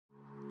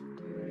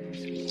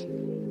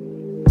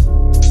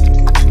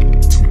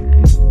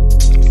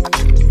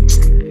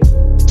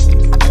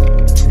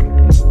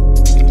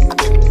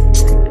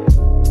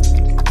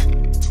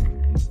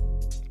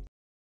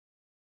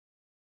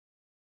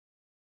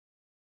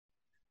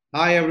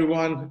Hi,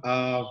 everyone.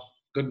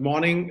 Good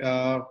morning.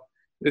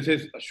 This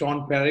is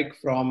Sean Perrick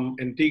from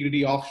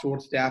Integrity Offshore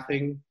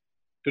Staffing.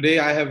 Today,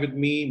 I have with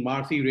me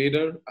Marcy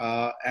Rader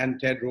and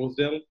Ted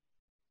Rosedale.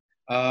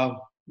 Uh,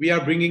 we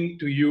are bringing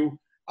to you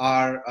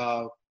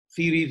our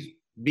series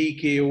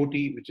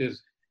BKOT, which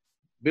is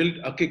Build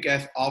a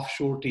Kick-Ass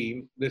Offshore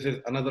Team. This is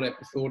another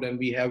episode, and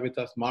we have with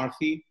us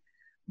Marcy.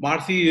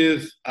 Marcy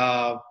is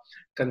a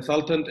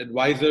consultant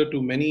advisor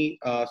to many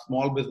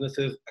small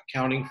businesses,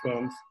 accounting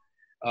firms.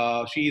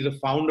 She is a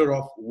founder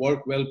of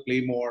Work Well,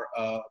 Play More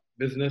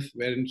business,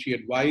 wherein she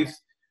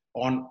advises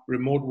on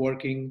remote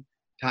working,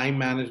 time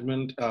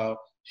management.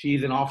 She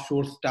is an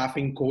offshore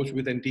staffing coach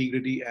with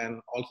Integrity and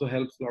also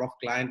helps a lot of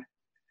clients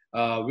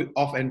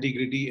of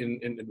Integrity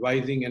in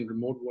advising and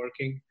remote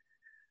working.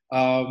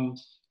 Um,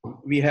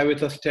 we have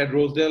with us Ted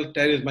Rosedale.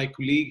 Ted is my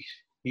colleague.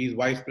 He's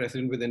vice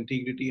president with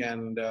Integrity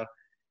and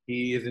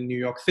he is in New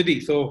York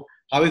City. So,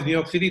 how is New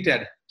York City,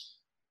 Ted?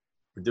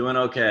 We're doing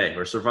okay.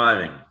 We're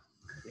surviving.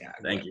 Yeah.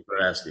 Thank you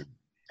for asking.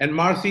 And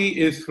Marcy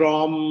is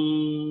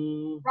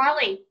from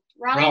Raleigh,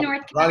 North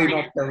Carolina. Raleigh,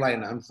 North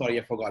Carolina. I'm sorry,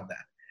 I forgot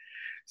that.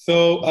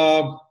 So,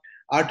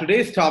 our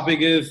today's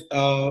topic is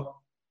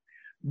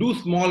do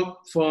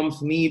small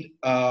firms need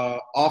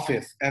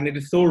office? And it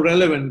is so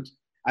relevant.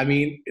 I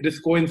mean, it is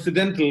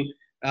coincidental.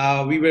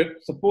 We were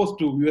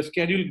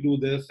scheduled to do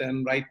this,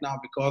 and right now,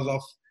 because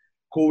of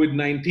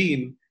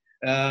COVID-19,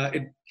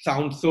 it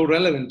sounds so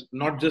relevant,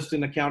 not just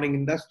in accounting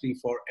industry,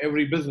 for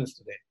every business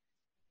today.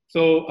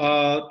 So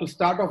to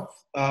start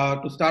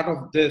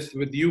off this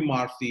with you,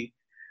 Marcy,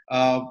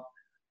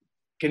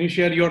 can you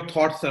share your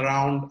thoughts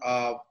around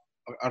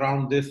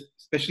this,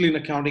 especially in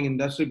accounting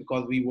industry,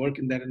 because we work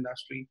in that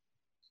industry?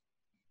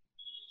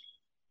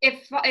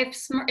 If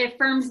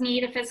firms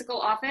need a physical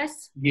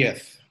office?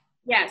 Yes.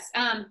 Yes.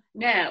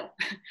 No,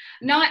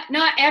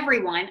 not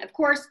everyone. Of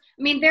course,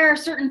 I mean, there are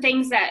certain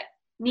things that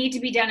need to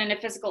be done in a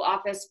physical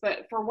office,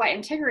 but for what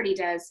Integrity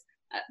does,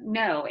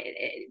 no,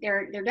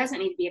 there doesn't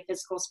need to be a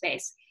physical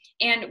space.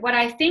 And what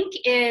I think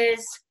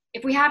is,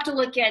 if we have to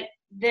look at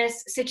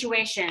this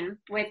situation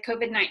with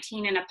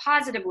COVID-19 in a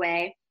positive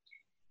way,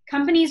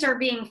 companies are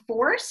being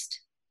forced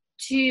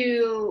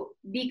to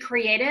be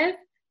creative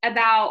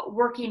about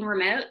working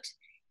remote.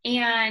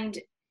 And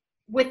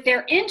with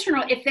their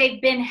internal, if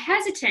they've been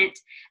hesitant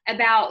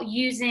about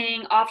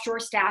using offshore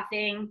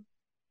staffing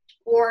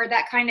or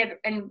that kind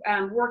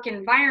of work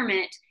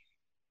environment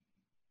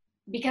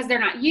because they're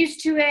not used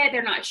to it,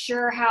 they're not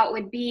sure how it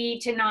would be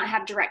to not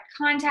have direct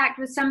contact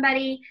with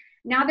somebody,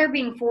 now they're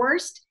being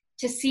forced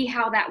to see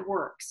how that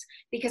works.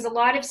 Because a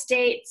lot of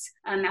states,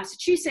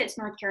 Massachusetts,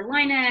 North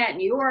Carolina,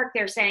 New York,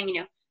 they're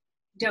saying,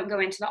 don't go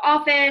into the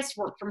office,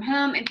 work from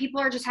home, and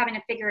people are just having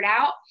to figure it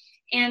out.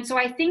 And so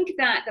I think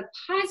that the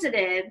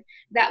positive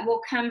that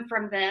will come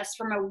from this,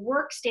 from a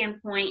work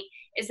standpoint,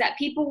 is that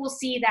people will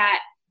see that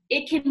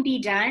it can be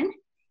done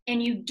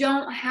and you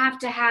don't have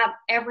to have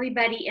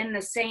everybody in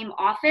the same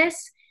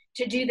office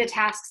to do the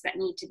tasks that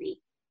need to be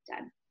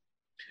done.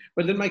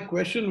 But then my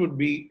question would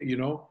be,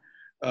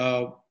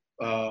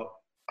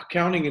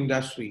 accounting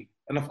industry,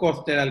 and of course,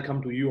 Ted, I'll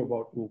come to you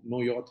to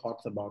know your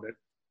thoughts about it.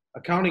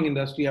 Accounting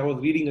industry, I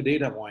was reading a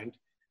data point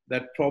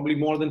that probably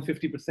more than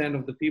 50%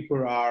 of the people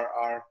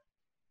are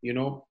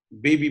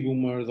baby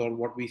boomers, or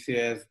what we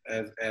say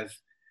as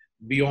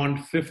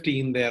beyond 50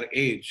 in their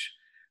age.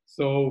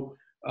 So,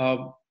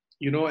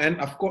 and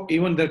of course,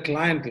 even their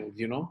clientele,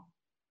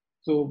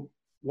 So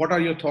what are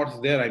your thoughts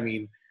there? I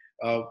mean,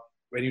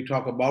 when you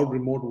talk about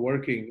remote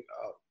working,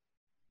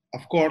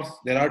 of course,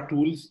 there are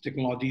tools,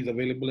 technologies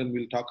available, and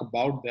we'll talk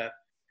about that.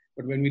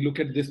 But when we look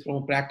at this from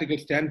a practical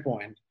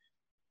standpoint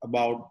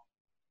about,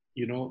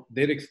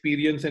 their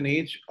experience and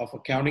age of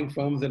accounting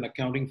firms and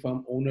accounting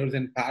firm owners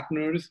and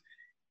partners,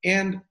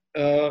 and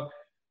the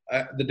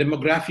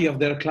demography of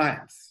their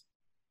clients.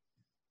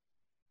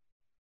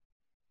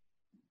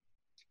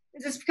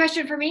 Is this a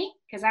question for me?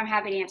 Because I'm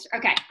happy to answer.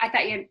 Okay, I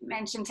thought you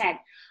mentioned Ted.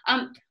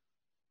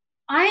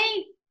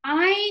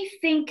 I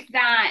think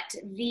that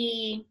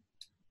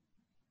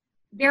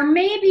there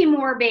may be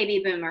more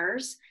baby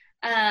boomers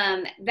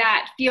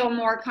that feel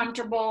more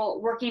comfortable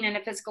working in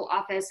a physical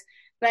office,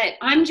 but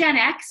I'm Gen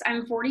X,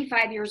 I'm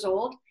 45 years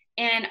old,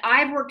 and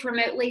I've worked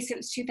remotely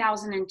since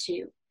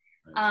 2002.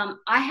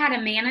 I had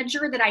a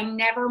manager that I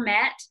never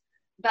met,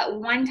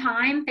 but one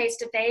time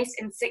face-to-face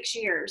in 6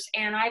 years,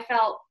 and I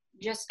felt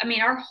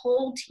our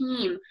whole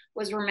team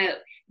was remote.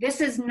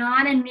 This is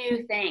not a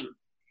new thing.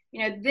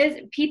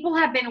 People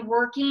have been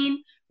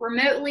working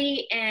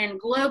remotely and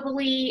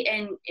globally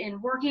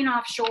and working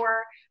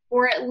offshore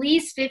for at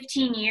least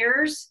 15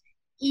 years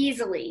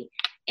easily.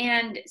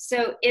 And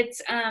so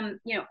it's,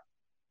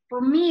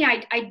 for me,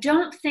 I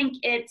don't think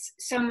it's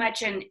so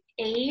much an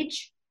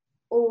age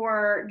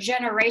or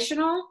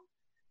generational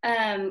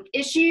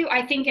issue.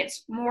 I think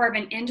it's more of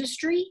an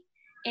industry.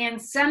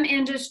 And some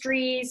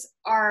industries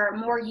are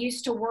more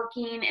used to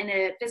working in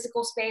a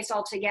physical space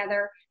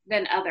altogether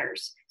than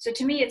others. So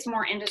to me, it's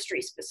more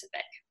industry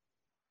specific.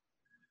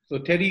 So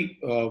Teddy,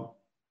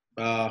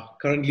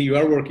 currently you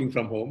are working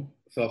from home.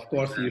 So of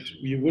course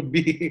Exactly. you would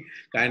be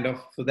kind of,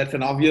 so that's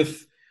an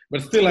obvious,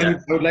 but still, I Yeah.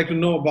 mean, I would like to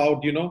know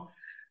about,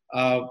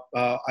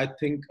 I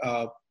think,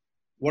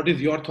 what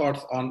is your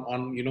thoughts on,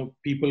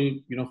 people,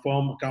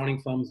 accounting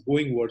firms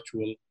going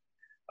virtual?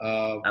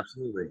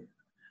 Absolutely.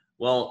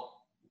 Well,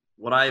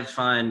 what I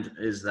find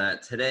is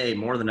that today,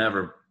 more than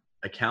ever,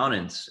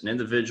 accountants and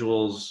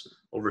individuals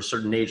over a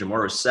certain age are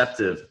more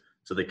receptive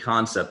to the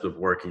concept of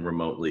working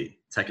remotely.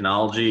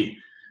 Technology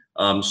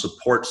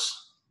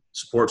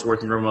supports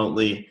working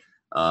remotely.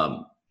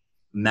 Um,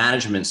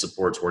 Management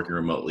supports working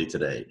remotely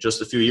today.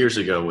 Just a few years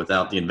ago,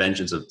 without the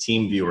inventions of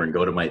TeamViewer and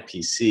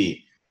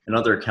GoToMyPC and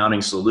other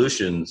accounting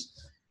solutions,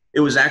 it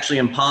was actually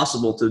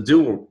impossible to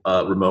do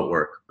remote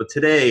work. But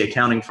today,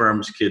 accounting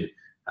firms could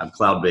have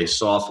cloud-based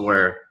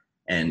software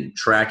and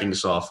tracking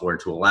software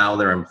to allow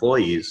their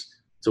employees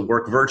to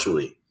work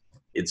virtually.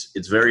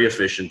 It's very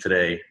efficient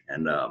today,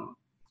 and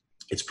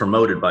it's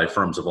promoted by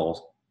firms of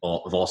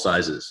all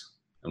sizes,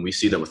 and we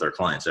see that with our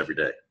clients every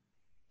day.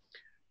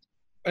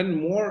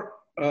 And more,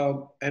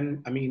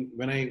 and I mean,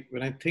 when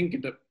I think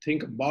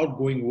about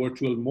going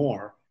virtual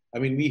more, I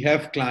mean, we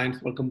have clients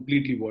who are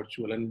completely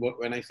virtual, and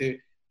when I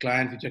say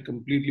clients which are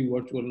completely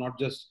virtual, not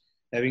just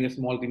having a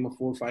small team of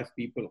 4 or 5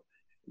 people,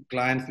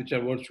 clients which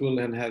are virtual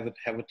and have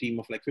a team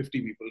of like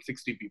 50 people,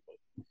 60 people.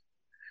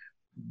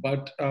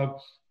 But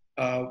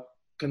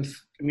when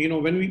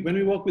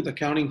we work with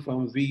accounting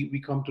firms,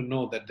 we come to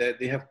know that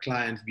they have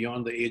clients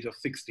beyond the age of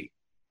 60,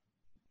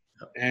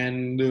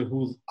 and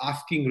whose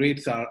asking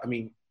rates are, I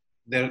mean,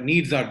 their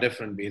needs are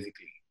different.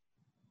 Basically,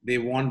 they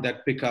want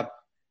that pickup,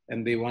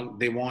 and they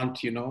want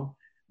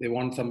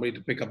somebody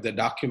to pick up their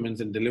documents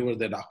and deliver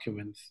their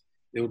documents.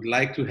 They would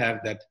like to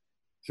have that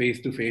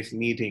face-to-face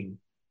meeting,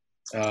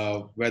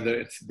 whether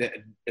it's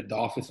at the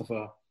office of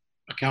a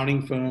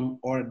accounting firm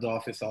or at the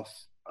office of,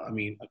 I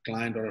mean, a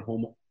client or a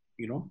home,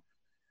 you know.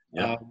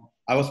 Yeah.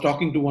 I was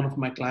talking to one of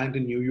my clients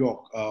in New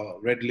York,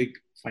 Red Lake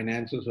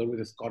Financial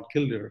Services, Scott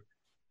Kilder,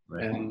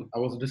 Right. and I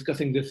was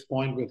discussing this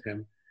point with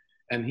him.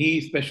 And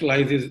he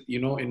specializes,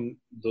 in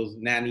those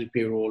nanny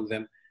payrolls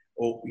and,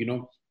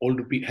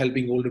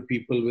 helping older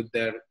people with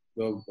their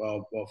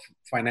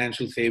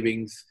financial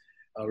savings,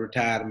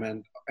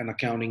 retirement, and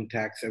accounting,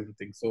 tax,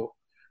 everything. So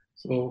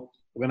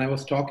when I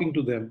was talking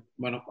to them,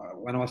 when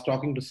I was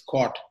talking to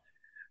Scott,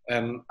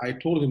 and I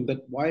told him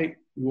that why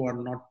you are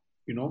not,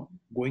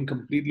 going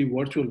completely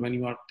virtual when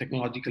you are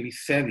technologically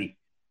savvy.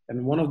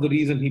 And one of the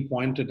reasons he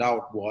pointed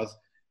out was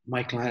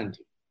my client.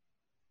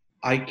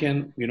 I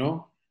can,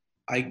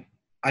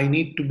 I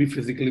need to be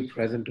physically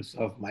present to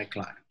serve my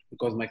client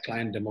because my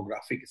client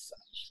demographic is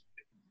such.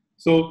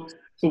 So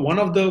one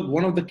of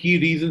the key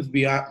reasons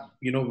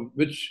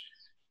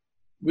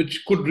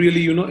which could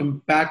really,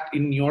 impact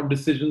in your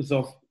decisions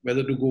of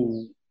whether to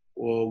go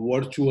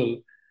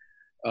virtual,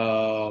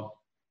 uh,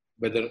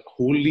 whether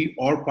wholly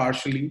or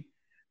partially,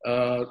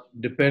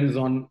 depends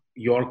on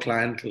your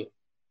clientele,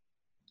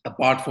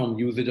 apart from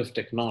usage of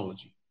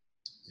technology.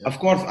 Yeah. Of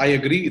course, I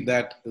agree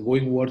that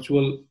going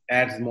virtual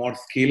adds more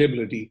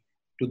scalability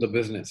to the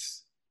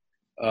business.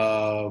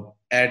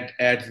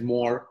 Adds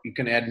more. You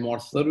can add more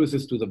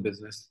services to the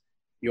business.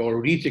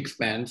 Your reach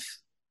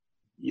expands.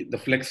 The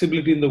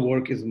flexibility in the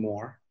work is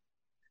more.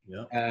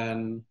 Yeah.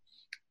 And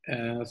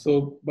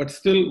but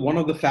still, one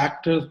of the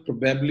factors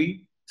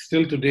probably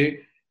still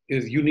today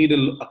is you need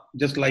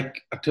just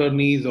like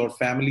attorneys or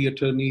family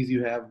attorneys,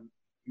 you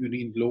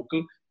need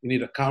local. You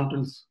need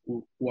accountants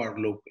who are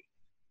local.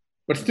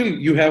 But still,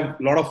 you have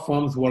a lot of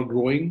firms who are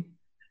growing,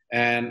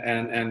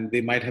 and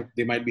they might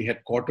be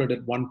headquartered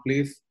at one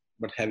place,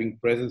 but having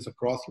presence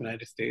across the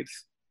United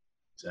States.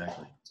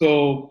 Exactly.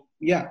 So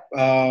yeah,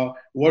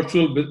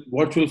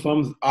 virtual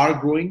firms are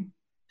growing,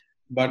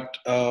 but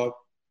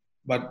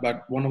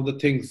one of the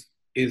things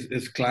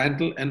is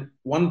clientele. And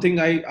one thing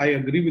I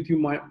agree with you,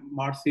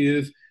 Marcy,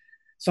 is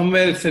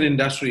somewhere it's an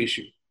industry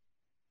issue.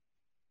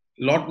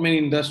 Many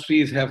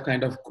industries have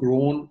kind of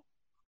grown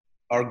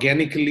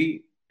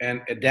organically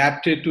and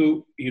adapted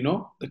to,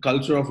 the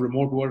culture of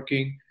remote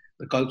working,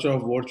 the culture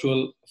of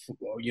virtual,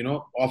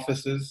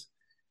 offices,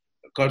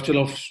 culture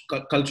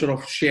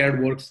of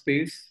shared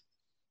workspace.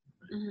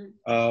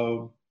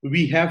 Mm-hmm.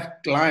 We have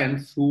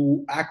clients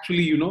who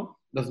actually,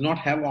 does not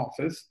have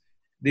office.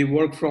 They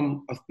work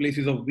from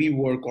places of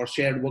WeWork or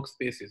shared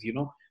workspaces,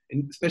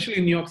 especially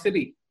in New York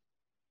City.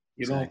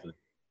 Exactly.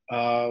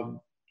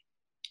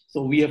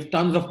 So we have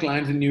tons of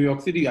clients in New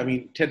York City. I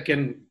mean, Ted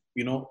can,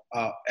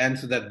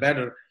 answer that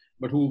better,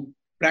 but who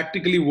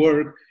practically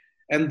work,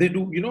 and they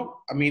do,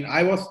 I mean,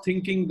 I was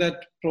thinking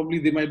that probably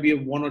they might be a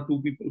 1 or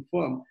 2 people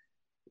firm,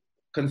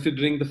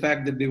 considering the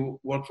fact that they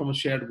work from a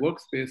shared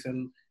workspace.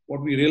 And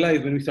what we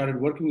realized when we started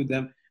working with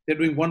them, they're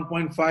doing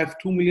 1.5,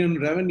 2 million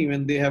revenue,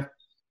 and they have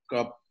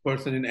a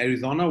person in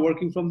Arizona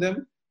working for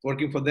them.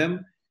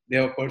 They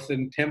have a person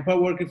in Tampa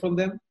working for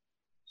them.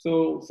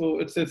 So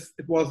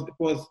it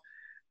was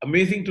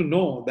amazing to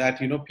know that,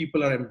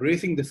 people are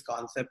embracing this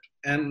concept.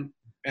 And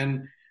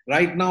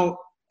right now,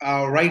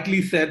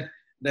 rightly said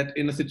that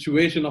in a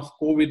situation of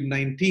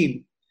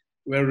COVID-19,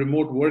 where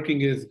remote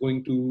working is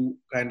going to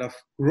kind of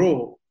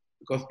grow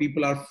because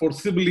people are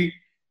forcibly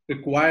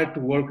required to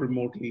work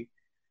remotely,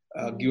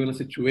 given a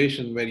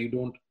situation where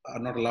you are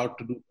not allowed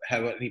to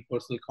have any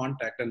personal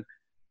contact, and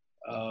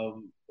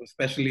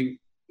especially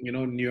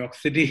New York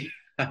City,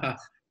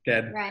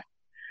 Ted. Right.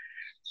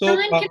 So, Sean,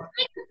 can I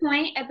make a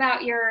point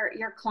about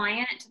your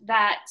client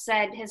that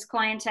said his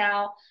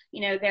clientele,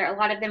 a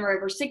lot of them are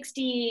over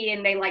 60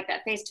 and they like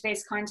that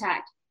face-to-face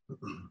contact.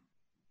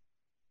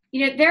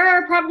 There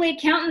are probably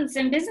accountants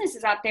and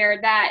businesses out there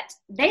that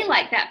they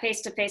like that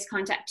face-to-face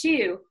contact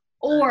too.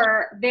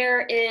 Or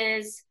there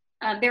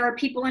are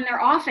people in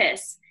their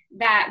office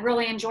that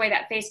really enjoy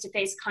that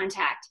face-to-face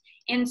contact.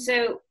 And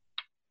so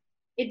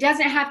it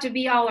doesn't have to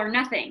be all or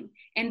nothing.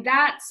 And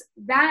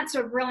that's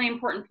a really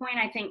important point,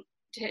 I think,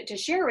 to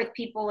share with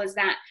people, is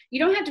that you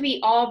don't have to be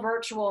all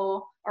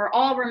virtual or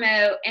all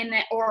remote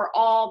or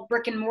all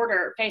brick and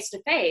mortar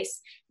face-to-face.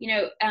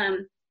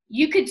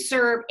 You could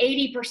serve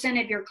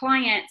 80% of your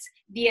clients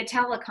via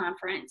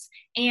teleconference.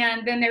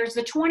 And then there's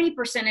the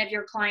 20% of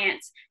your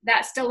clients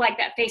that still like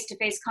that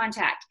face-to-face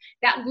contact.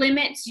 That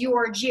limits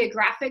your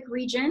geographic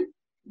region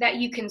that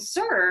you can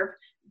serve,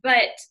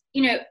 but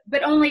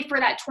only for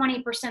that 20%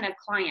 of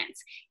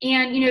clients.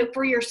 And,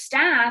 for your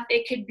staff,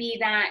 it could be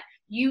that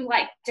you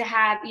like to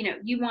have,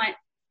 you want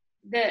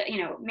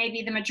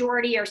maybe the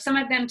majority or some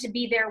of them to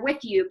be there with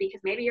you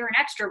because maybe you're an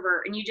extrovert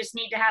and you just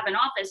need to have an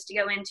office to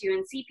go into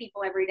and see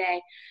people every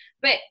day.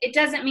 But it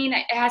doesn't mean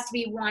that it has to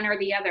be one or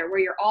the other, where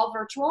you're all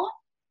virtual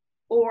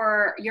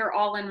or you're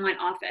all in one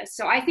office.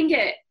 So I think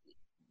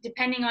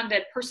depending on the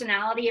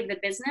personality of the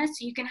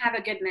business, you can have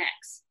a good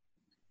mix.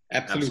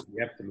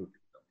 Absolutely.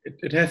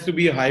 It has to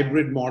be a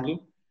hybrid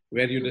model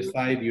where you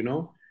decide,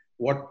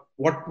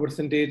 what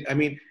percentage,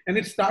 and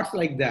it starts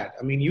like that.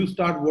 You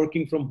start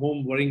working from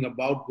home, worrying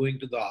about going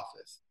to the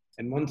office.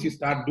 And once you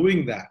start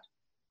doing that,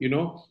 you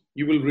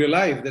will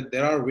realize that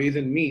there are ways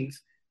and means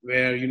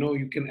where,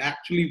 you can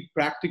actually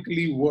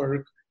practically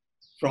work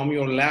from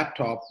your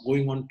laptop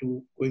going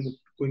to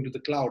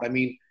the cloud.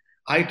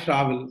 I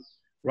travel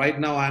right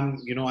now.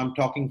 I'm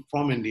talking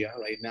from India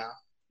right now,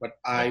 but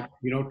I,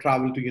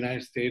 travel to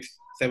United States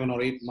 7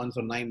 or 8 months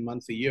or 9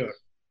 months a year.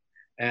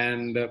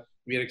 And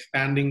we are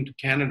expanding to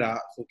Canada.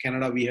 So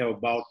Canada, we have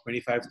about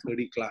 25,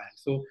 30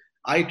 clients. So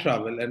I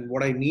travel, and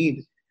what I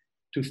need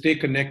to stay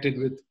connected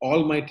with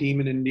all my team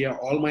in India,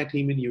 all my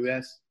team in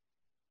US,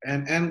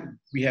 and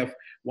we have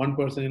one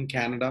person in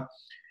Canada.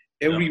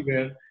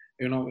 Everywhere,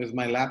 is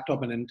my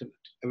laptop and internet.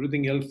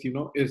 Everything else,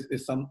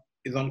 is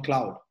on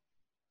cloud,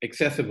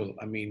 accessible.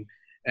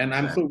 And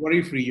I'm so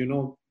worry free.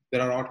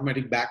 There are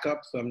automatic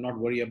backups, so I'm not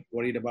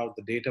worried about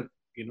the data.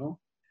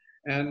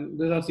 And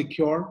these are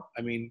secure.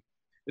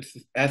 It's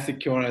as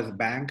secure as a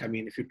bank.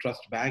 If you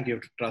trust bank, you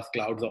have to trust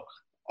clouds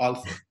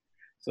also.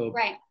 So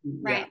right.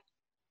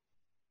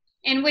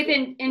 And with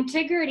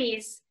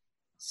Integrity's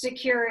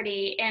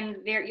security and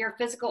your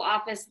physical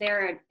office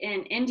there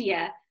in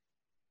India,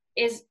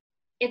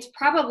 it's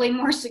probably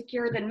more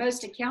secure than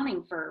most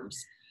accounting firms.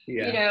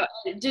 Yeah.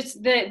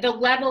 Just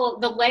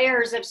the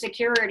layers of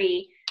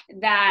security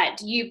that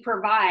you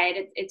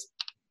provide.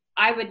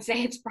 I would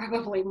say it's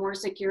probably more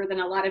secure than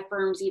a lot of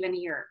firms even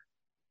here.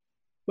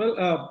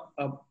 Well,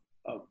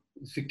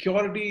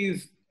 security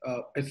is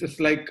it's just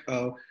like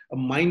a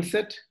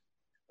mindset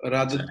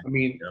rather.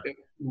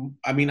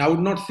 I would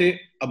not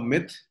say a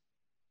myth,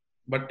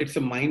 but it's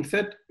a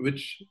mindset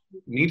which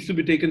needs to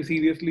be taken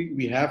seriously.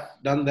 We have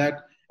done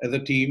that as a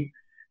team,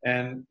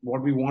 and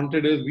what we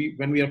wanted is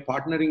when we are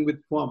partnering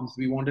with firms,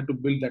 we wanted to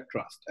build that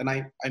trust. And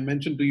I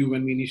mentioned to you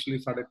when we initially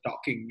started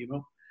talking,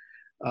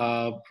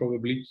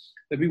 probably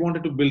that we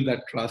wanted to build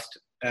that trust,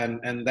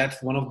 and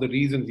that's one of the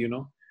reasons,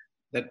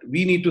 that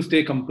we need to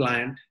stay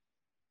compliant,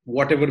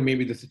 whatever may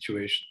be the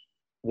situation,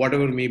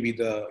 whatever may be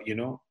the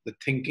the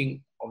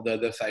thinking of the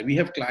other side. We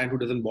have client who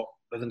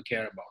doesn't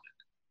care about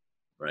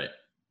it.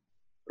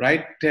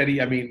 Right, Terry?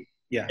 Yeah.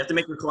 You have to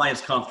make your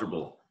clients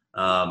comfortable.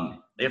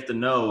 They have to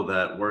know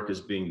that work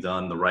is being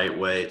done the right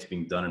way. It's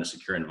being done in a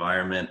secure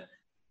environment,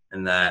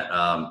 and that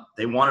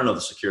they want to know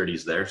the security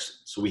is there.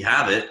 So we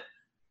have it,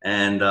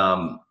 and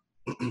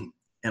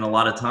in a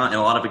lot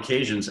of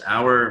occasions,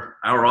 our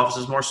office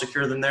is more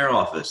secure than their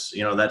office.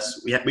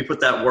 We put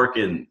that work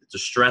in to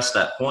stress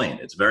that point.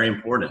 It's very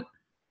important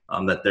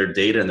that their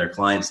data and their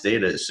clients'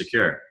 data is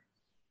secure.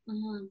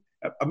 Mm-hmm.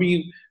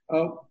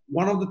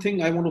 One of the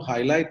things I want to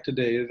highlight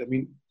today is,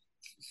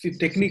 see,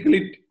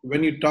 technically,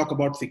 when you talk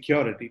about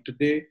security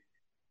today,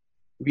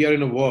 we are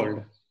in a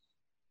world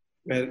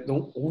where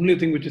the only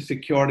thing which is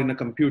secured in a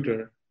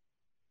computer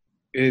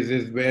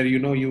is where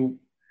you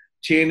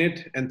chain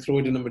it and throw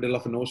it in the middle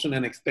of an ocean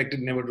and expect it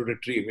never to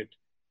retrieve it.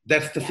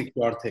 That's the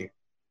secure thing.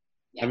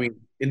 Yeah.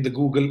 In the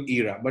Google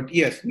era. But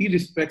yes, we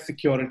respect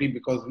security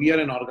because we are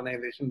an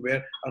organization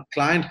where our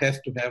client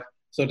has to have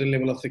certain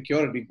level of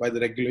security by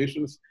the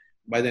regulations,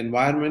 by the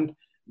environment,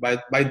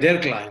 by their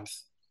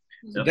clients.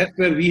 Yep. So that's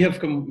where we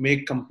have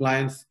make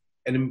compliance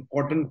an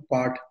important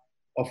part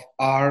of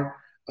our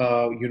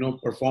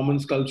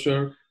performance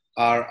culture,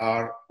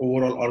 our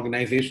overall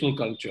organizational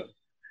culture.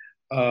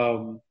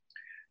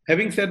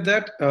 Having said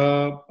that,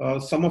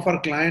 some of our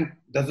client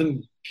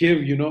doesn't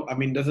give,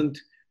 doesn't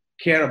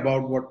care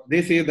about what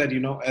they say that,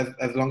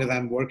 as long as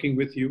I'm working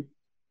with you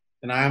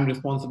and I am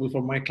responsible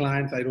for my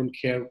clients, I don't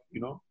care,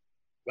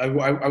 I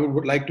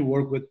would like to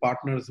work with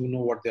partners who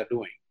know what they're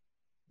doing.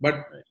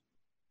 But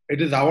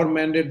it is our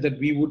mandate that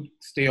we would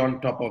stay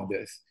on top of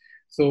this.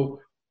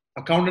 So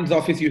accountant's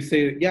office, you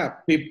say, yeah,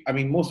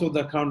 most of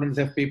the accountants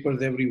have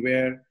papers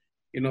everywhere.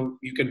 You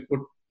can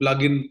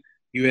plug in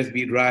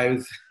USB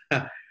drives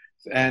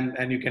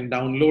and you can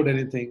download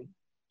anything.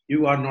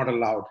 You are not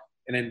allowed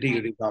in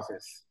Integrity's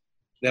office.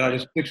 There are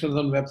restrictions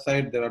on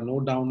website. There are no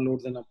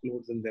downloads and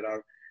uploads, and there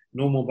are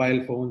no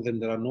mobile phones,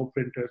 and there are no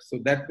printers. So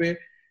that way,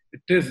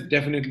 it is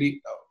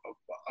definitely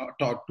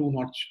too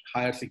much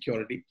higher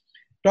security.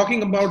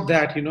 Talking about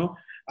that,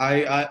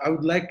 I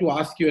would like to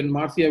ask you, and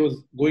Marcy, I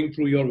was going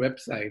through your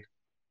website,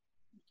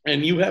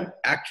 and you have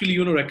actually,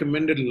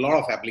 recommended a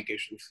lot of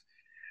applications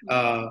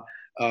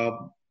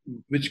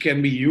which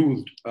can be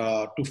used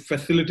to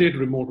facilitate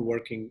remote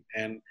working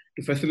and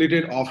to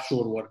facilitate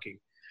offshore working.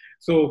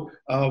 So,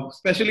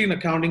 especially in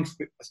accounting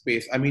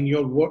space,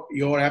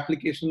 your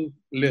application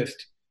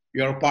list,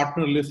 your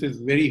partner list is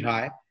very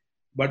high,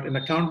 but in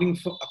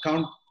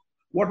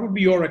what would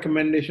be your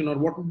recommendation, or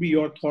what would be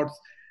your thoughts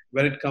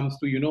when it comes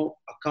to,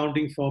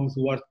 accounting firms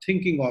who are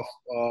thinking of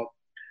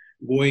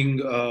going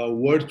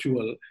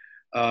virtual?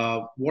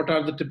 What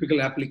are the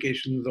typical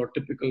applications or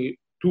typical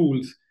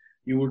tools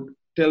you would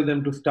tell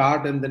them to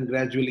start and then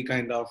gradually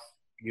kind of,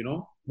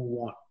 move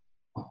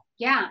on?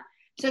 Yeah.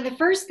 So the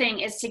first thing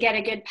is to get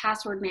a good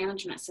password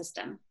management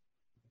system.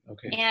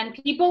 Okay. And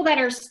people that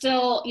are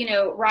still,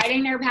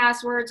 writing their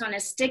passwords on a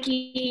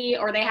sticky,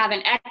 or they have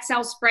an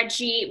Excel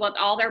spreadsheet with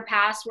all their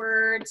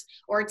passwords,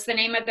 or it's the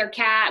name of their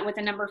cat with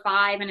a number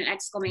 5 and an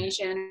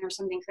exclamation or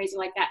something crazy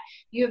like that.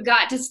 You've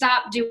got to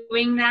stop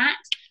doing that.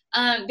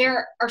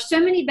 There are so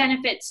many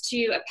benefits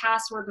to a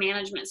password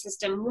management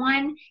system.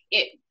 One,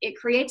 it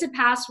creates a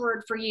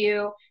password for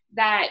you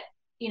that,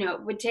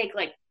 would take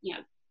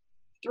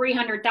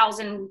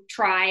 300,000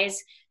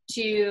 tries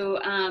to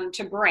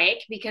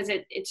break, because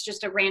it's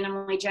just a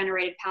randomly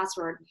generated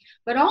password.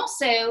 But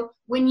also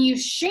when you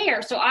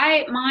share,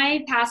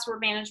 my password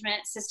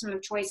management system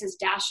of choice is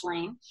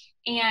Dashlane.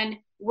 And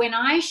when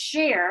I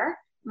share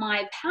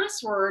my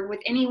password with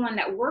anyone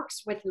that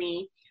works with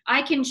me,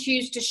 I can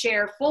choose to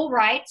share full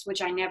rights,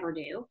 which I never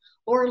do,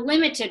 or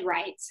limited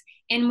rights.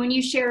 And when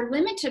you share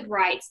limited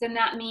rights, then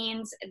that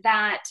means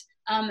that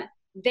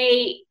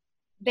they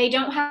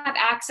don't have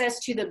access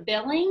to the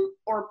billing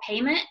or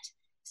payment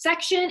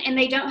section, and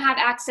they don't have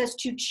access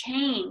to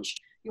change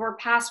your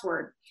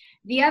password.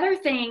 The other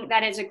thing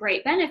that is a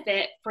great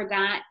benefit for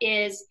that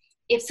is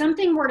if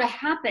something were to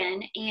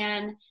happen,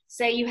 and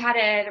say you had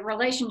a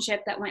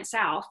relationship that went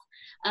south,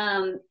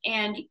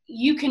 and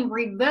you can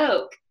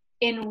revoke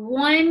in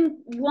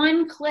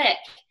one click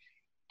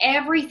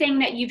everything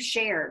that you've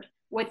shared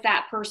with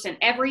that person,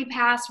 every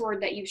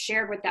password that you've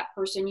shared with that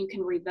person, you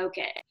can revoke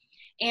it.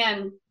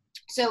 And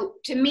so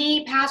to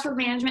me, password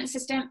management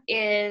system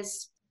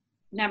is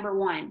number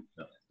 1.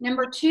 Yeah.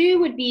 Number 2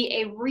 would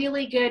be a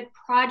really good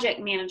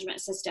project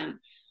management system.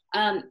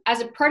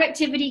 As a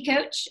productivity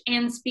coach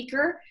and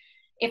speaker,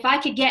 if I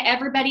could get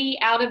everybody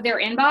out of their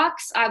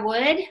inbox, I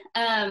would.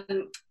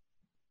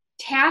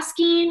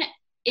 Tasking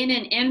in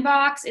an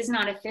inbox is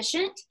not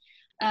efficient.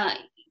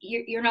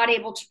 You're not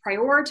able to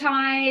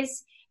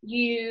prioritize.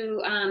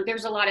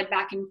 There's a lot of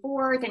back and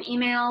forth and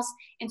emails.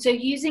 And so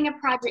using a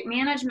project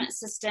management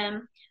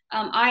system,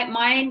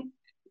 my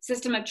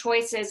system of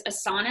choice is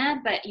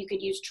Asana, but you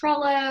could use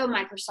Trello,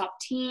 Microsoft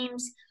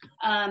Teams,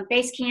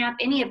 Basecamp,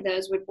 any of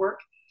those would work.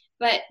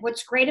 But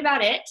what's great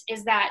about it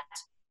is that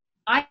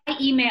I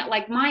email,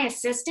 like my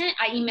assistant,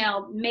 I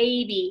email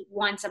maybe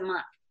once a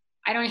month.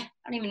 I don't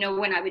even know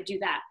when I would do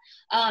that,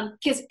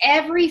 because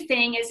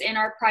everything is in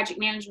our project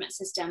management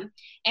system,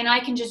 and I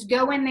can just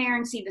go in there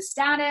and see the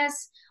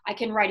status. I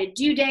can write a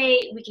due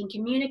date. We can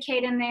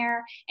communicate in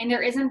there, and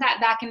there isn't that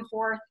back and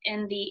forth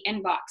in the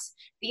inbox.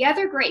 The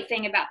other great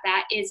thing about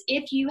that is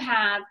if you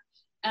have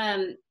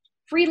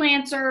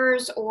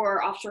freelancers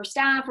or offshore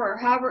staff or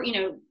however,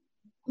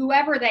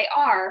 whoever they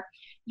are,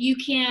 you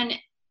can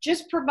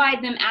just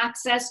provide them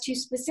access to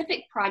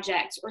specific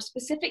projects or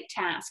specific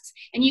tasks.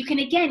 And you can,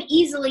 again,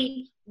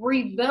 easily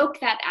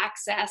revoke that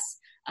access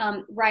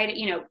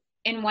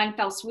in one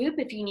fell swoop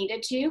if you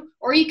needed to,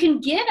 or you can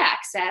give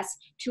access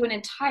to an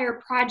entire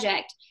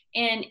project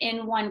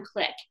in one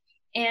click.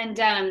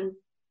 And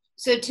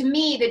so to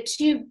me, the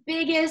 2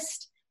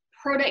 biggest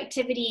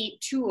productivity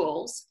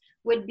tools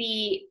would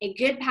be a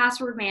good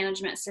password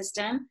management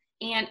system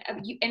and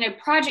a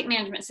project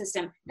management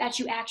system that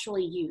you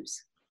actually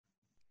use.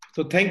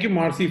 So thank you,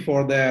 Marcy,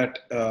 for that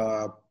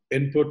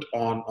input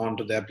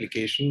onto the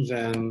applications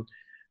and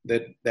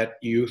that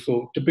you.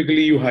 So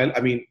typically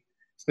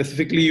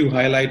specifically you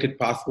highlighted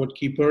Password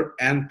Keeper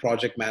and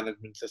Project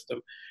Management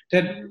System.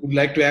 Ted, would you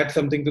like to add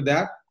something to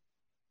that?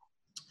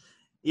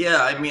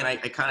 Yeah, I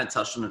kind of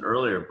touched on it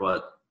earlier,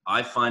 but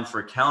I find for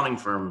accounting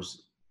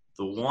firms,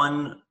 the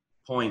one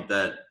point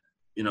that,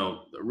 you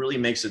know, really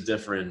makes a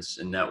difference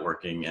in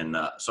networking and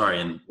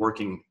and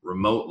working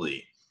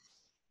remotely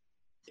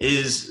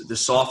is the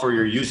software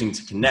you're using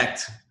to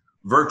connect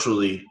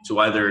virtually to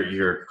either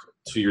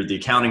the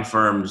accounting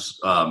firm's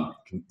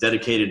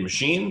dedicated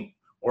machine,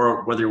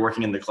 or whether you're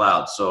working in the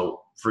cloud.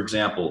 So for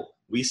example,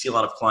 we see a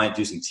lot of clients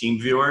using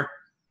TeamViewer,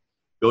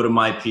 go to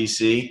my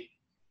PC,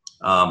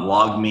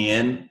 log me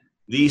in.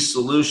 These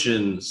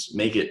solutions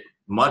make it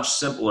much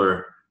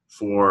simpler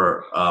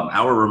for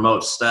our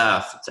remote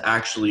staff to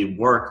actually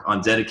work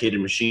on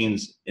dedicated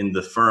machines in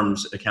the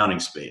firm's accounting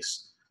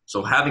space.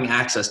 So having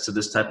access to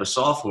this type of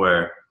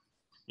software,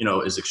 you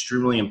know, is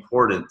extremely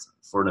important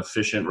for an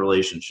efficient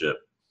relationship.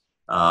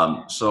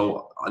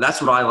 So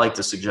that's what I like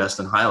to suggest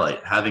and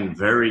highlight, having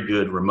very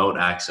good remote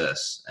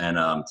access.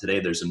 And today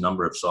there's a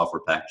number of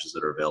software packages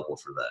that are available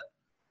for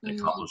that and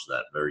accomplish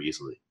that very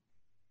easily.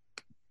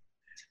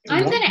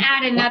 I'm going to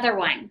add another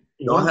one.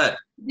 Go ahead.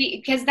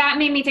 Because that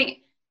made me think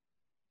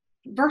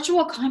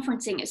virtual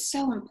conferencing is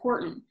so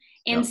important,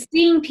 and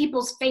seeing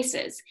people's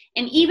faces,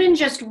 and even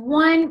just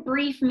one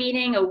brief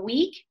meeting a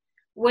week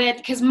with,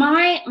 because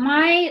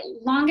my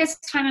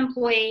longest time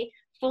employee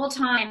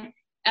full-time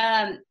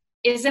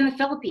is in the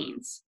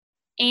Philippines,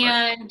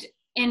 and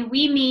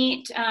we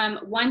meet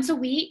once a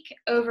week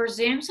over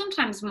Zoom,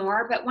 sometimes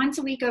more, but once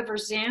a week over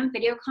Zoom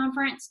video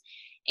conference,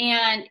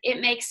 and it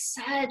makes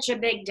such a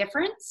big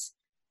difference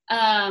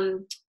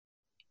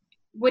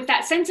with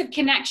that sense of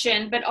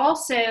connection. But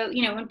also,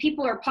 you know, when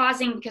people are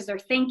pausing because they're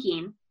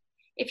thinking,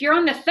 if you're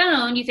on the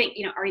phone, you think,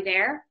 you know, are you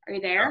there? Are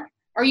you there?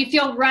 Or you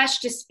feel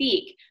rushed to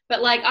speak.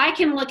 But like, I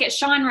can look at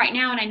Sean right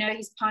now and I know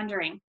he's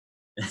pondering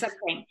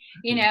something,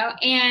 you know,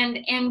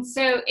 and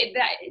so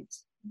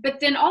but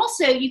then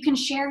also you can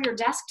share your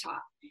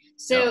desktop.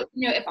 So,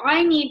 you know, if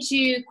I need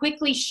to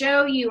quickly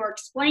show you or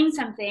explain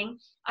something,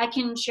 I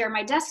can share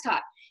my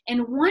desktop.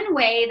 And one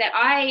way that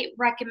I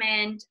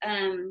recommend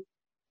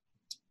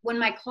when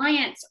my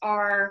clients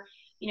are,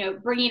 you know,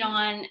 bringing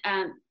on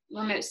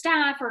remote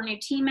staff or new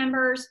team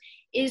members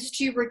is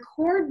to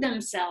record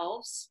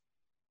themselves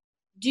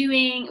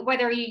doing,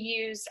 whether you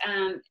use,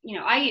 you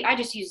know, I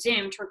just use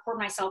Zoom to record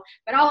myself,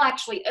 but I'll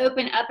actually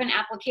open up an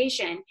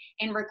application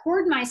and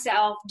record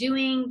myself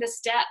doing the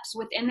steps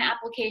within the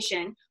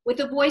application with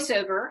a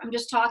voiceover. I'm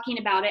just talking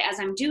about it as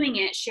I'm doing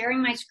it,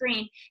 sharing my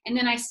screen, and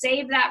then I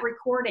save that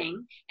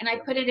recording and I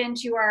put it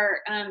into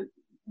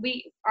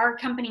our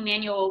company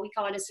manual. We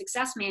call it a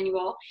success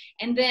manual.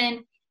 And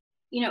then,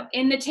 you know,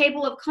 in the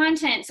table of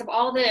contents of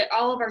all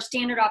of our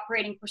standard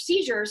operating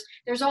procedures,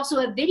 there's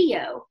also a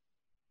video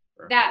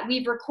that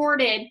we've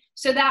recorded.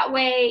 So that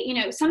way, you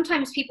know,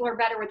 sometimes people are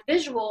better with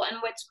visual, and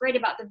what's great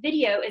about the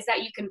video is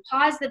that you can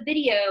pause the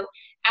video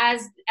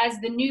as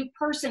the new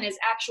person is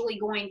actually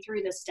going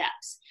through the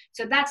steps.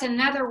 So that's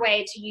another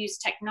way to use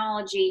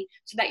technology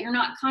so that you're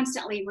not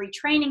constantly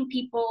retraining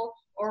people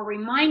or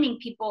reminding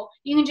people.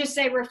 You can just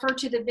say, refer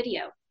to the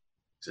video.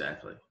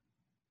 Exactly.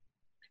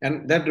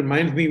 And that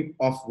reminds me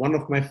of one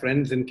of my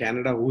friends in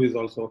Canada who is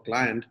also a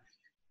client,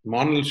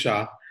 Monal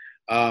Shah.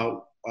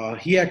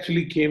 He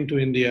actually came to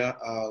India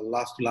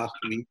last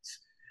weeks,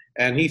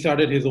 and he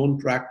started his own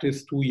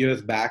practice 2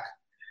 years back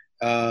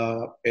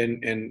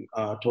in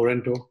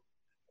Toronto.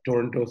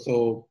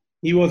 So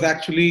he was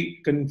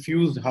actually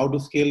confused how to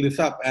scale this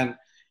up, and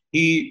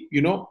he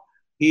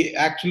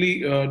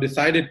actually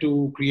decided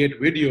to create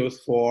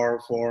videos for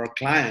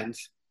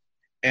clients.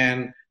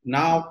 And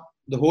now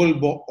the whole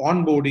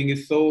onboarding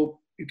is, so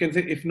you can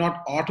say, if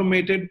not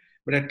automated,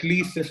 but at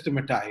least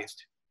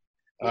systematized.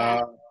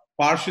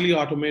 Partially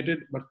automated,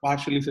 but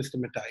partially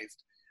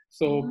systematized.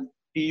 So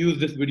he used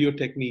this video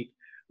technique.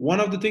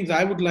 One of the things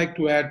I would like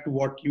to add to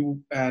what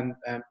you and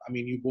I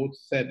mean, you both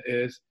said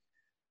is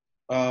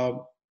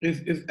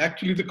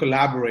actually the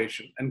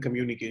collaboration and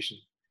communication.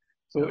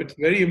 So it's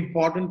very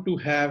important to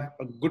have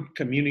a good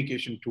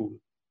communication tool.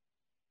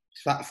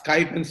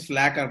 Skype and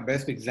Slack are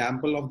best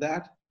example of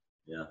that.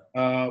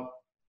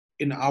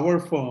 In our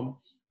firm,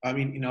 I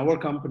mean, in our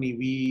company,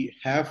 we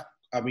have,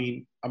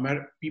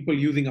 people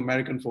using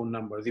American phone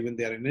numbers, even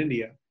they are in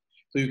India.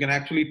 So you can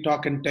actually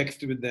talk and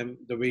text with them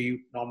the way you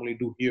normally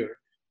do here,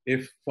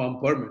 if firm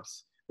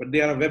permits. But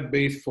they are a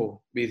web-based phone,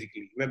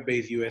 basically,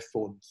 web-based US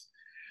phones.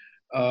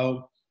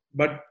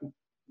 But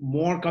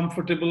more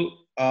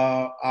comfortable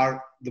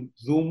are the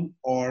Zoom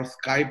or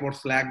Skype or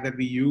Slack that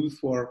we use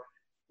for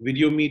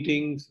video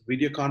meetings,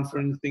 video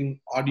conferencing,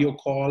 audio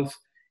calls,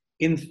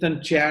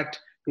 instant chat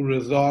to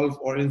resolve,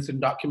 or instant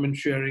document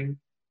sharing.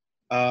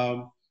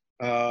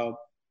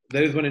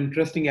 There is one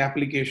interesting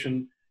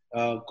application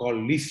called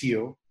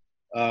Lisio.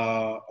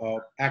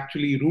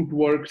 Actually,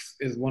 Rootworks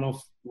is one of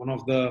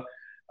the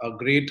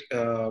great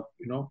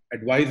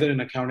advisor in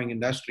accounting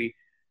industry.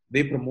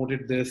 They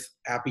promoted this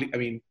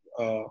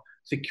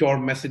secure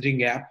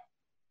messaging app,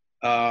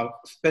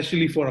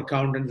 especially for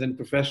accountants and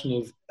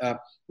professionals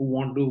who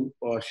want to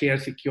share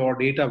secure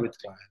data with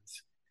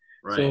clients.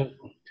 Right.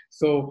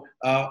 So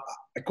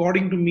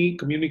according to me,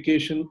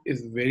 communication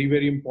is very,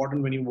 very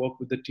important when you work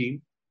with the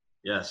team.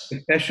 Yes.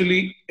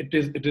 Especially it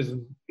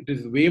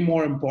is way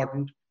more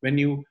important when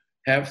you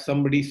have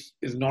somebody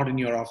is not in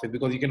your office,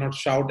 because you cannot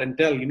shout and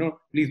tell,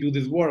 please do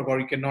this work, or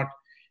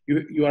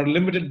you are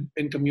limited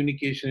in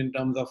communication in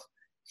terms of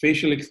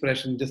facial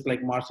expression, just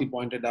like Marcy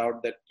pointed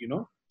out that,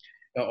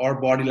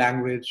 or body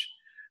language,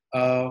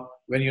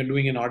 when you're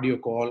doing an audio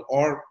call,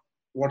 or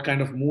what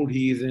kind of mood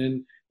he is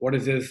in, what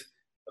is his,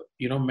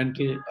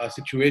 mental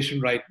situation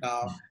right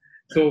now.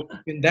 So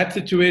in that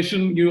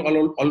situation, you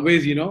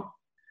always, Then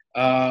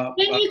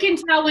you can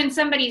tell when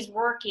somebody's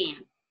working.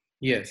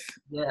 yes.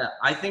 Yeah,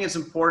 I think it's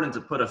important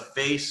to put a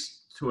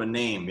face to a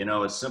name.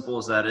 As simple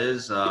as that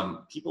is,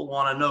 people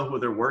want to know who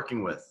they're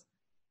working with.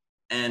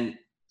 And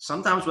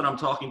sometimes when I'm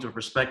talking to a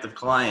prospective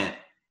client,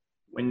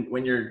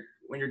 when you're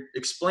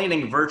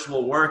explaining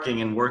virtual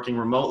working and working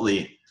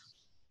remotely,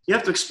 you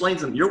have to explain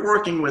to them you're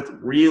working with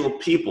real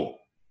people.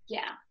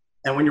 Yeah.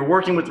 And when you're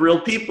working with real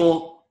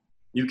people,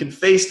 you can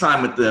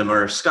FaceTime with them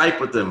or Skype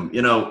with them.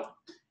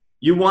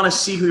 You want to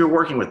see who you're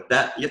working with.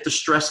 That you have to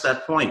stress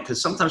that point, because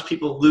sometimes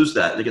people lose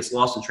that. It gets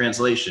lost in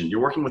translation.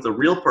 You're working with a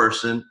real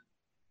person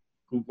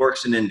who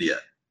works in India.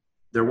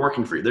 They're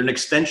working for you. They're an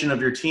extension of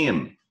your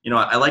team.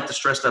 I like to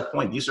stress that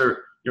point.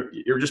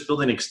 You're just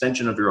building an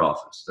extension of your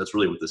office. That's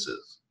really what this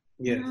is.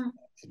 Yes,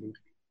 absolutely.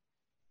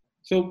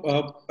 So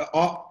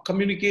our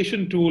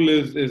communication tool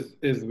is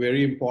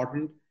very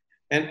important,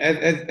 and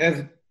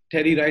as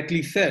Teddy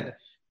rightly said,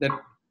 that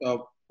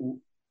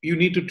you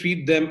need to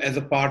treat them as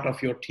a part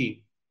of your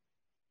team.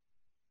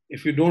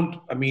 If you don't,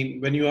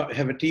 when you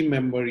have a team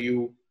member,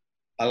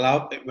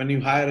 when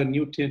you hire a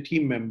new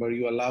team member,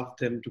 you allow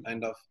them to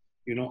kind of,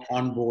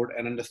 onboard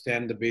and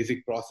understand the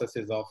basic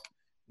processes of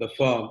the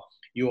firm.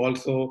 You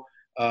also,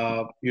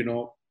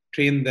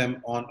 train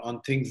them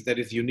on things that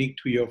is unique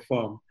to your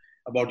firm,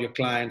 about your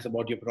clients,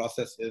 about your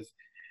processes.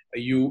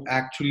 You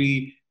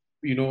actually,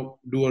 do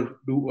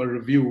a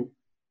review,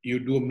 you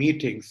do a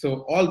meeting.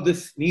 So all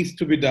this needs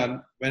to be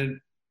done when it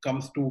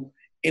comes to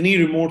any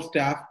remote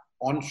staff,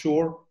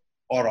 onshore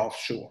or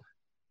offshore.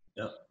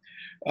 Yep.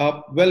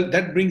 Well,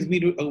 that brings me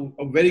to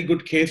a very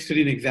good case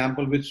study and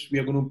example, which we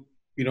are going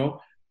to,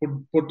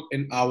 put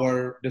in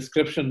our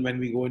description when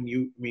we go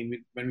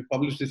when we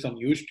publish this on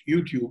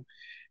YouTube,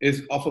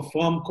 is of a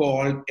firm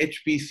called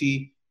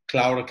HPC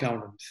Cloud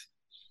Accountants.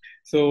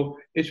 So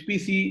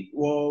HPC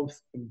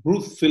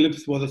Bruce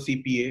Phillips was a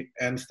CPA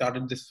and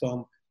started this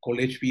firm called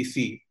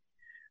HPC.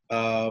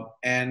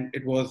 And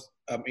it was,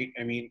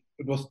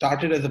 it was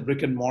started as a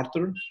brick and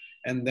mortar,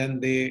 and then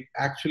they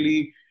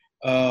actually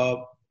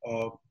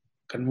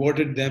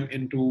converted them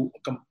into a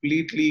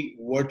completely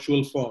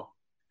virtual firm.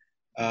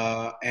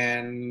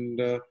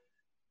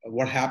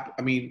 What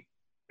happened?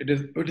 It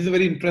is a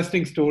very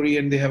interesting story,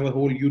 and they have a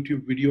whole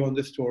YouTube video on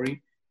this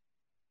story.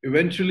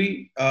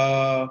 Eventually,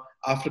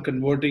 after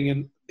converting,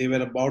 and they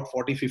were about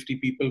 40-50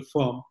 people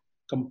firm,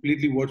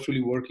 completely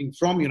virtually working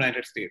from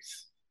United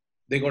States.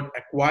 They got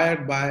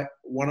acquired by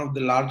one of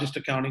the largest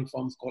accounting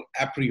firms called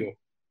Aprio.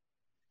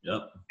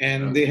 Yep.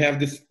 And they have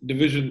this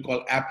division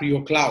called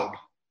Aprio Cloud,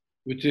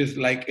 which is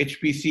like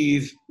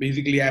HPC's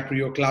basically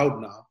Aprio Cloud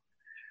now.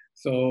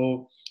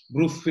 So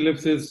Bruce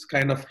Phillips is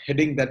kind of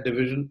heading that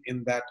division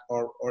in that,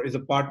 or is a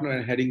partner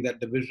and heading that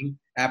division,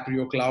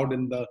 Aprio Cloud,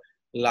 in the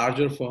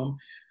larger firm.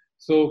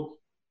 So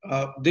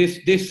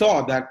they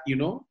saw that,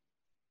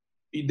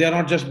 they're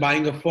not just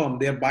buying a firm,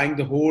 they're buying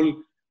the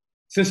whole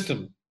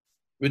system,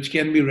 which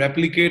can be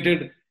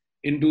replicated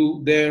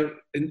into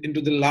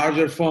into the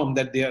larger firm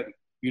that they are,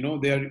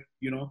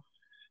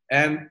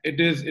 and it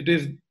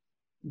is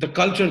the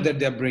culture that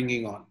they're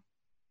bringing on.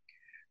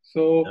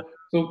 So, yeah.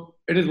 So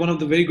it is one of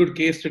the very good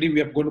case study.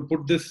 We are going to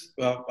put this,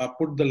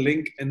 put the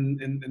link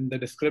in the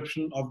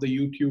description of the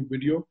YouTube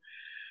video.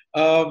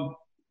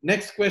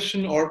 Next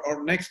question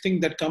or next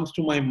thing that comes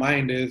to my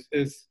mind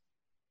is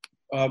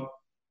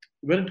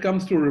when it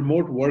comes to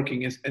remote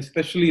working,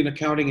 especially in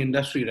accounting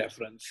industry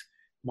reference,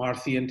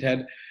 Marcy and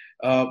Ted,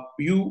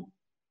 you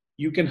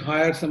can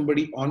hire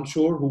somebody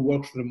onshore who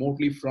works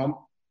remotely from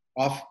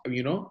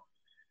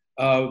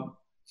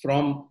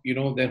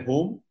their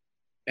home,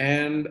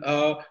 and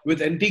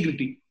with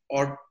Integrity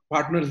or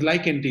partners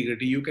like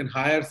Integrity, you can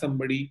hire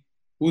somebody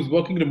who's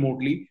working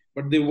remotely,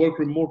 but they work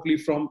remotely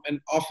from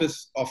an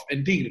office of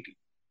Integrity,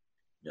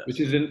 yes, which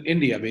is in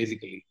India,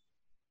 basically.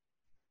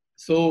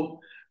 So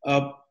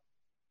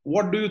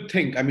what do you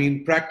think?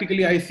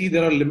 Practically, I see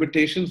there are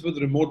limitations with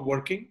remote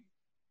working.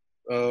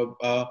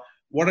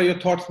 What are your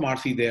thoughts,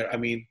 Marcy, there?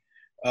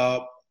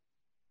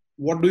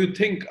 What do you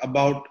think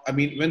about,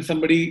 when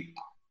somebody,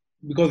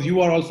 because you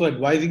are also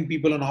advising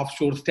people on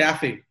offshore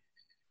staffing,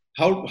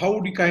 how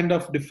would you kind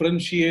of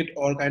differentiate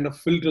or kind of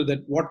filter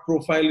that what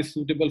profile is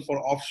suitable for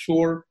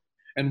offshore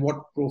and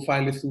what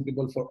profile is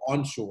suitable for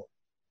onshore?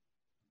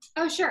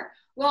 Oh, sure.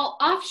 Well,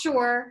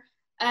 offshore,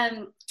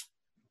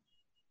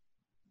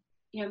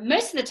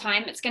 most of the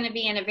time it's going to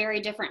be in a very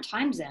different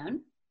time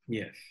zone.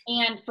 Yes.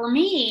 And for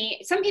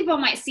me, some people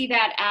might see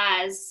that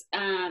as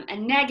a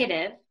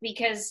negative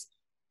because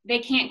they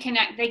can't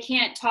connect, they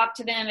can't talk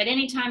to them at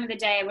any time of the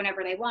day,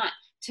 whenever they want.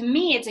 To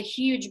me, it's a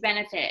huge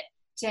benefit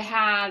to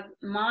have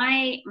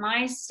my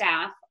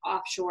staff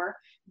offshore,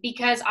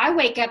 because I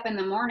wake up in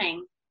the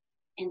morning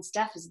and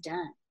stuff is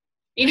done.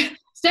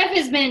 Stuff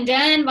has been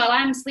done while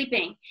I'm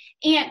sleeping.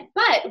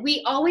 But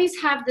we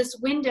always have this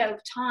window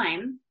of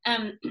time.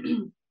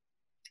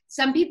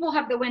 Some people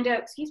have the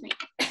window,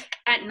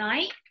 at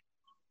night.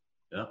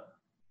 Yeah.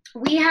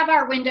 We have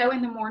our window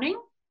in the morning.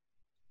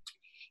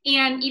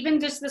 And even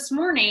just this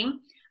morning,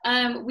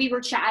 we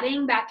were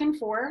chatting back and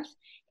forth.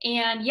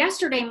 And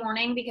yesterday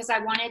morning, because I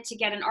wanted to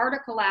get an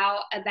article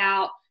out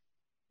about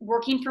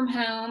working from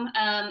home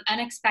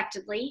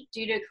unexpectedly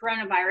due to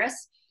coronavirus.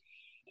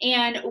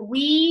 And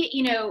we,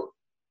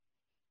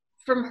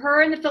 from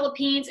her in the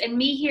Philippines and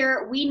me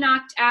here, we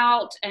knocked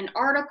out an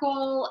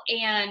article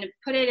and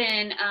put it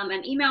in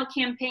an email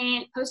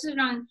campaign, posted it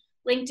on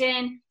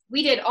LinkedIn.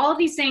 We did all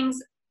these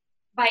things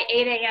by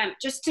 8 a.m.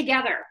 just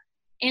together.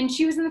 And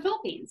she was in the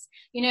Philippines,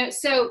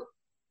 so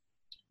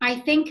I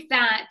think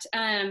that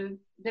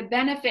the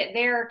benefit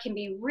there can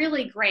be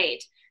really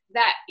great,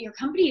 that your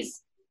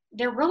companies,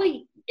 there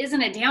really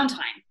isn't a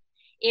downtime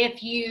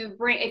if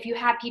you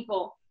have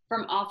people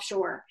from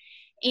offshore.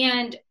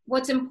 And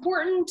what's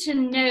important to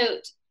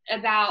note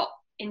about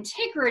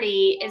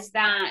Integrity is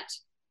that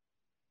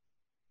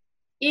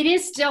it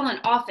is still an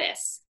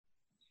office.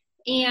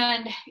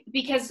 And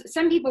because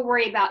some people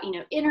worry about,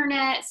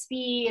 internet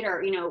speed,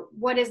 or,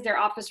 what does their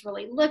office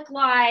really look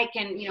like?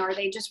 And, are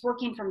they just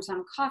working from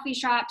some coffee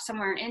shop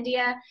somewhere in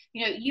India?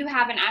 You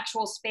have an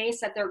actual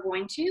space that they're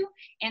going to.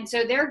 And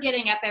so they're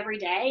getting up every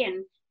day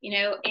and,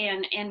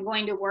 and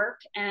going to work.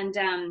 And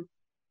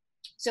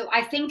so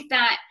I think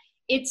that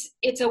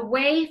it's a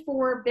way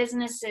for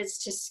businesses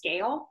to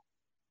scale,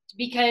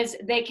 because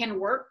they can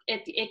work.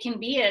 It can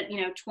be a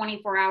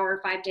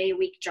 24-hour,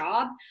 5-day-a-week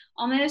job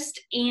almost.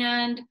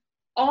 And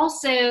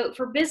also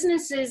for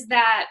businesses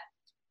that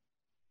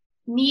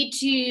need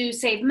to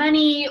save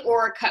money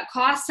or cut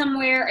costs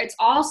somewhere, it's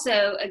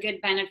also a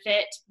good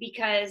benefit,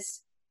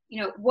 because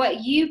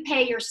what you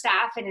pay your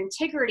staff in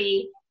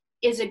Integrity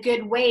is a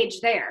good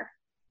wage there,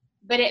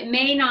 but it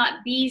may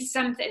not be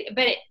something.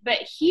 But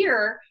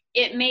here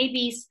it may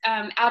be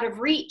out of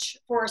reach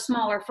for a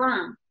smaller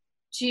firm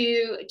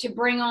to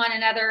bring on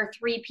another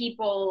 3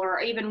 people or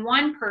even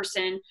 1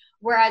 person,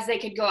 whereas they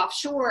could go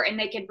offshore and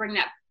they could bring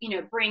that,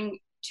 bring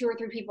 2 or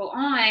 3 people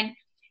on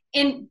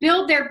and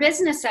build their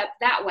business up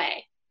that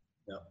way.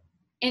 Yeah.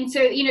 And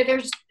so,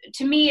 there's,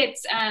 to me,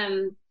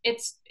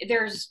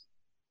 there's,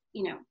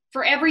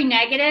 for every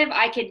negative,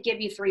 I could give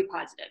you 3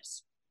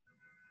 positives.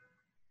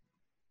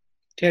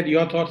 Ted,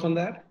 your thoughts on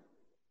that?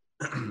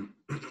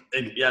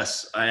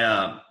 Yes,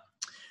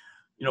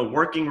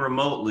 working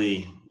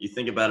remotely, you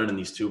think about it in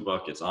these 2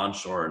 buckets,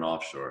 onshore and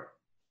offshore.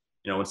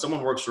 When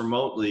someone works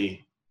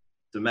remotely,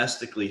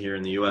 domestically here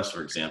in the US,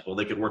 for example,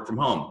 they could work from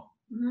home.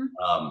 Mm-hmm.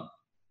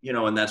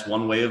 And that's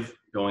one way of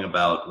going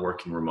about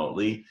working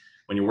remotely.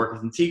 When you work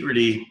with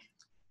Integrity,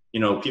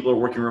 people are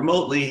working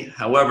remotely.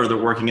 However, they're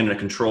working in a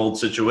controlled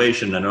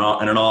situation in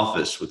an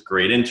office with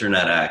great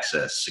internet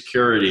access,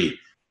 security.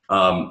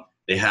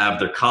 They have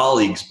their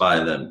colleagues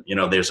by them.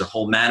 There's a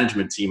whole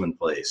management team in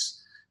place.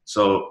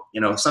 So,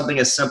 something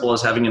as simple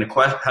as having a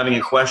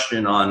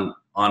question on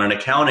an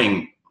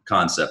accounting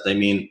concept. I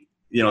mean,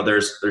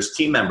 there's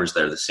team members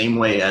there the same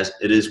way as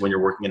it is when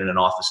you're working in an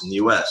office in the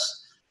US.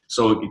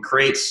 So it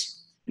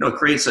creates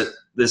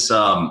this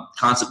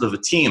concept of a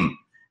team.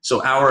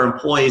 So our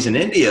employees in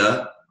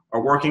India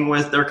are working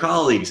with their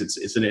colleagues.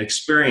 It's an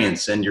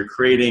experience, and you're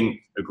creating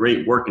a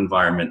great work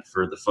environment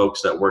for the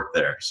folks that work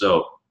there.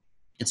 So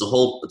it's a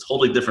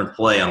totally different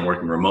play on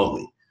working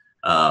remotely.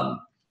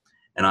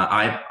 And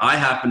I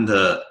happen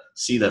to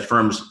see that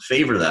firms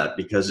favor that,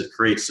 because it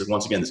creates,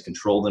 once again, this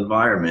controlled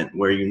environment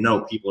where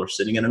people are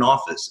sitting in an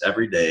office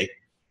every day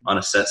on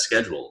a set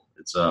schedule.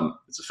 It's a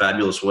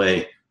fabulous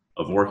way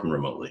of working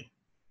remotely.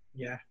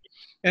 Yeah.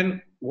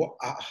 And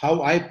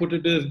how I put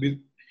it is,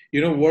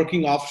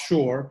 working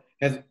offshore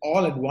has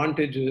all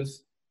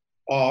advantages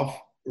of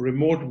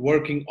remote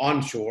working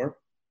onshore.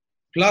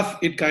 Plus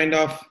it kind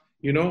of,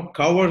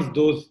 covers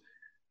those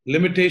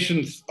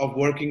limitations of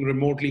working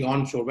remotely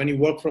onshore. When you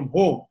work from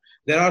home,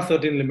 there are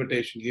certain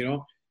limitations,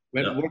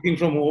 when working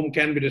from home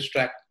can be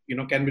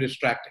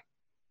distracting.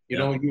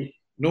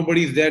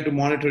 Nobody's there to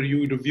monitor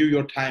you, to view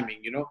your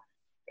timing,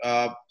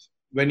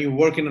 when you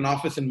work in an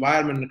office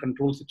environment, in a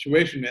controlled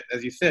situation,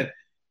 as you said,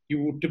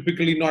 you would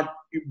typically not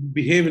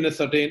behave in a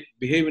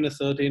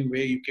certain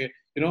way. You can,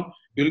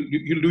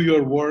 you'll do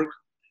your work.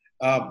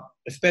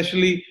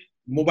 Especially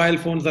mobile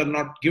phones are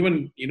not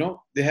given,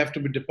 they have to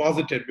be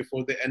deposited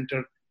before they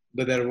enter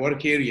their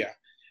work area.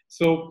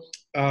 So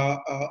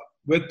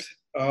with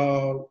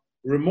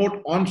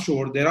remote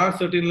onshore, there are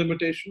certain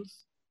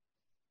limitations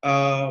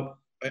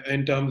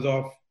in terms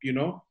of,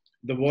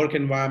 the work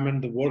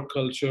environment, the work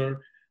culture,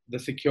 the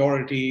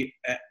security,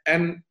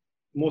 and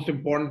most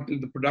importantly,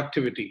 the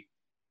productivity,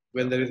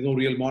 when there is no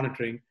real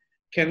monitoring,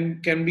 can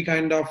be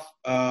kind of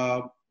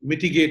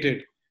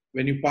mitigated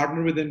when you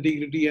partner with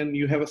Integrity and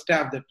you have a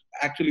staff that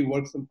actually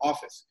works from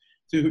office.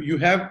 So you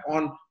have,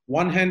 on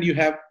one hand, you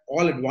have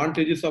all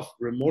advantages of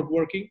remote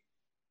working,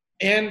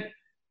 and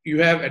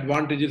you have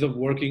advantages of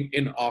working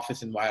in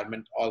office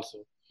environment also.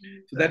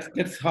 So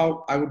that's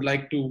how I would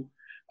like to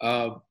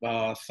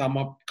sum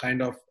up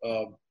kind of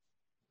a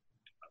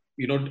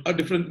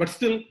different, but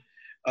still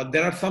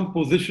there are some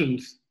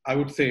positions, I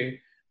would say,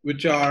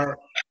 which are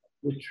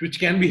which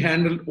can be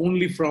handled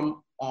only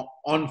from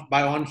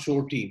by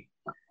onshore team.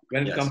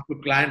 When it Yes. comes to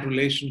client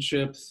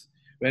relationships,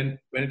 when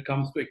it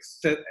comes to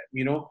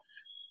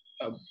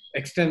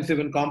extensive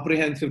and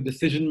comprehensive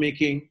decision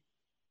making,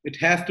 it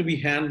has to be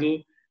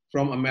handled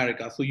from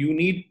America. So you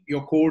need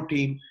your core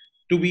team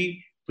to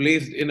be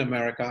placed in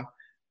America,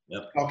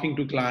 talking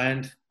to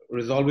clients,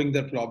 resolving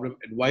their problem,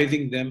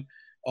 advising them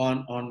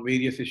on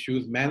various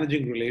issues,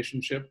 managing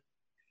relationship,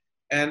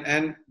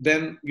 and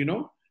then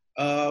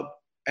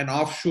an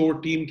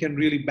offshore team can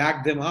really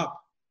back them up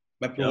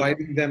by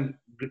providing them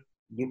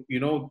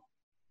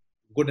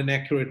good and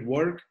accurate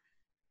work,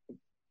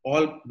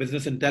 all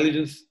business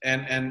intelligence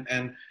and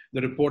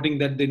the reporting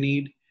that they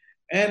need,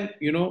 and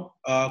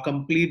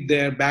complete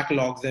their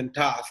backlogs and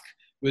tasks,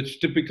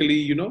 which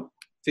typically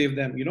save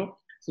them.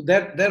 So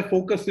that their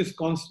focus is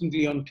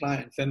constantly on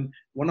clients. And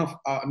one of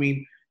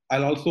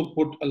I'll also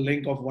put a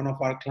link of one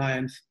of our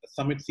clients,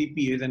 Summit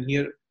CPAs, and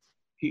here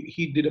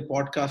he did a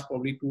podcast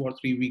probably 2 or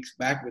 3 weeks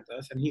back with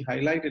us, and he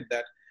highlighted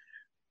that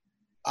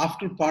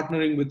after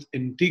partnering with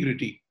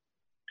Integrity,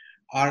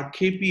 our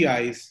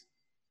KPIs,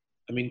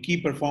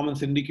 key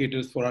performance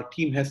indicators for our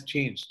team has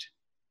changed.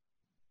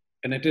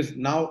 And it is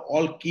now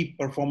all key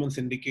performance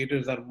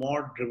indicators are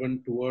more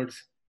driven towards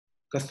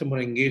customer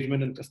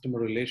engagement and customer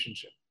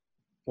relationship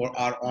for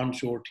our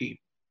onshore team.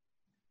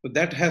 So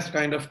that has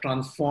kind of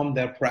transformed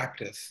their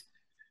practice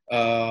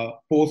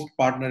post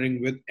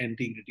partnering with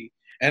Integrity.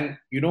 And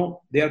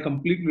they are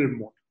completely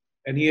remote.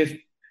 And he has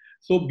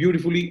so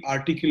beautifully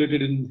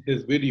articulated in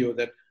his video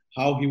that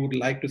how he would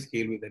like to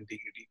scale with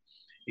Integrity.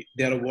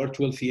 They are a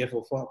virtual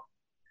CFO firm.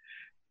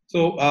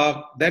 So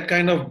that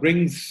kind of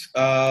brings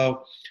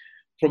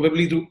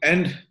probably to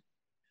end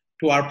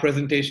to our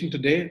presentation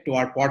today, to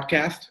our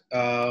podcast.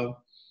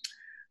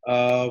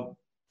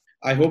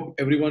 I hope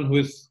everyone who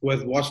has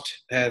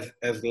watched has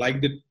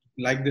liked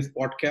this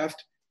podcast.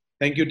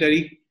 Thank you,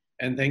 Terry,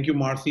 and thank you,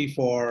 Marcy,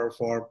 for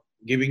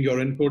giving your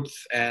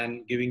inputs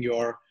and giving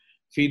your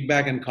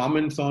feedback and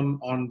comments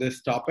on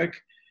this topic.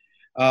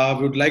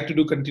 We would like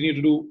to continue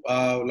to do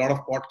a lot of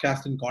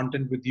podcast and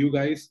content with you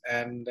guys,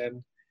 and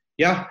then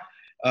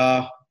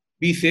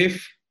be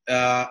safe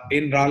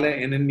in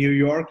Raleigh and in New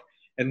York,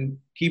 and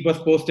keep us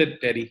posted,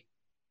 Terry.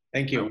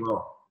 Thank you.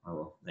 I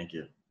will. Thank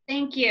you.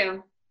 Thank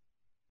you.